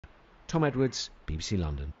Tom Edwards, BBC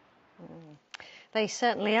London. They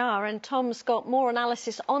certainly are, and Tom's got more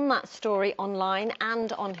analysis on that story online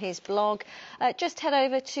and on his blog. Just head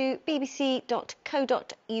over to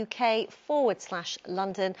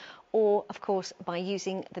bbc.co.uk/London, or of course by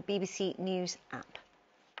using the BBC News app.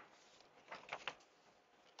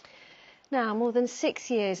 Now, more than 6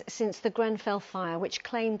 years since the Grenfell fire, which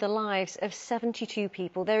claimed the lives of 72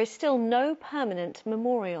 people, there is still no permanent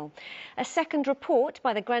memorial. A second report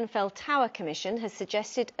by the Grenfell Tower Commission has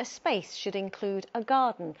suggested a space should include a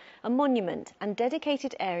garden, a monument and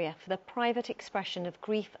dedicated area for the private expression of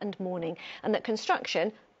grief and mourning, and that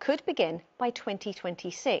construction could begin by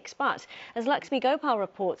 2026. But, as Lakshmi Gopal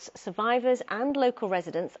reports, survivors and local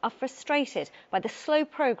residents are frustrated by the slow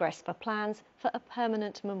progress for plans for a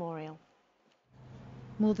permanent memorial.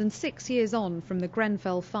 More than 6 years on from the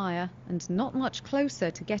Grenfell fire and not much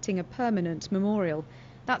closer to getting a permanent memorial.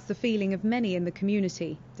 That's the feeling of many in the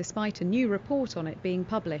community, despite a new report on it being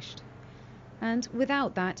published. And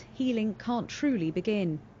without that, healing can't truly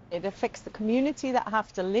begin. It affects the community that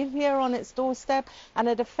have to live here on its doorstep, and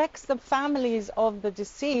it affects the families of the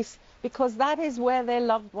deceased, because that is where their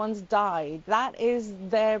loved ones died. That is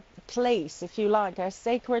their place, if you like, a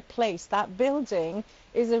sacred place. That building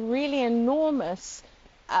is a really enormous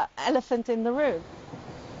elephant in the room.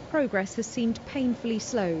 Progress has seemed painfully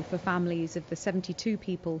slow for families of the 72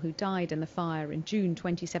 people who died in the fire in June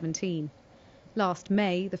 2017. Last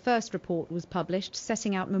May, the first report was published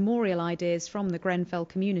setting out memorial ideas from the Grenfell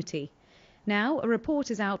community. Now, a report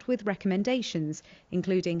is out with recommendations,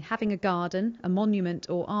 including having a garden, a monument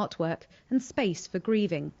or artwork, and space for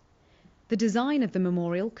grieving. The design of the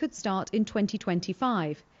memorial could start in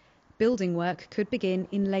 2025. Building work could begin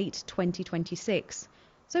in late 2026.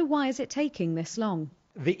 So why is it taking this long?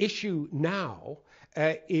 The issue now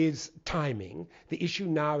is timing. The issue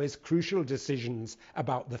now is crucial decisions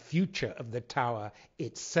about the future of the tower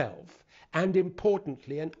itself, and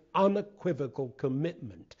importantly, an unequivocal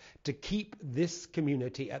commitment to keep this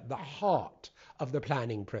community at the heart of the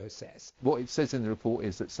planning process. What it says in the report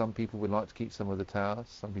is that some people would like to keep some of the tower,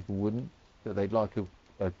 some people wouldn't, that they'd like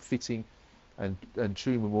a fitting and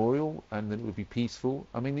true memorial, and that it would be peaceful.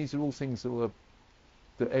 I mean, these are all things that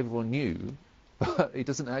everyone knew, but it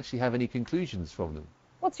doesn't actually have any conclusions from them.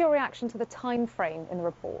 What's your reaction to the time frame in the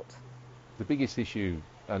report? The biggest issue,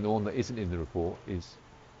 and the one that isn't in the report, is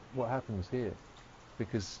what happens here.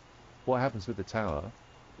 Because what happens with the tower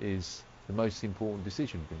is the most important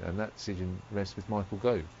decision, and that decision rests with Michael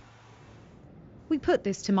Gove. We put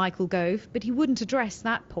this to Michael Gove, but he wouldn't address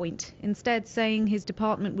that point, instead saying his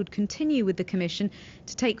department would continue with the Commission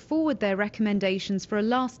to take forward their recommendations for a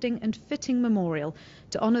lasting and fitting memorial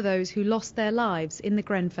to honour those who lost their lives in the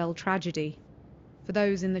Grenfell tragedy. For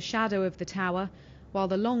those in the shadow of the tower, while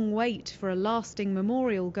the long wait for a lasting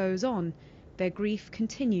memorial goes on, their grief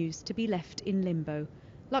continues to be left in limbo.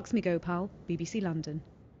 Lakshmi Gopal, BBC London.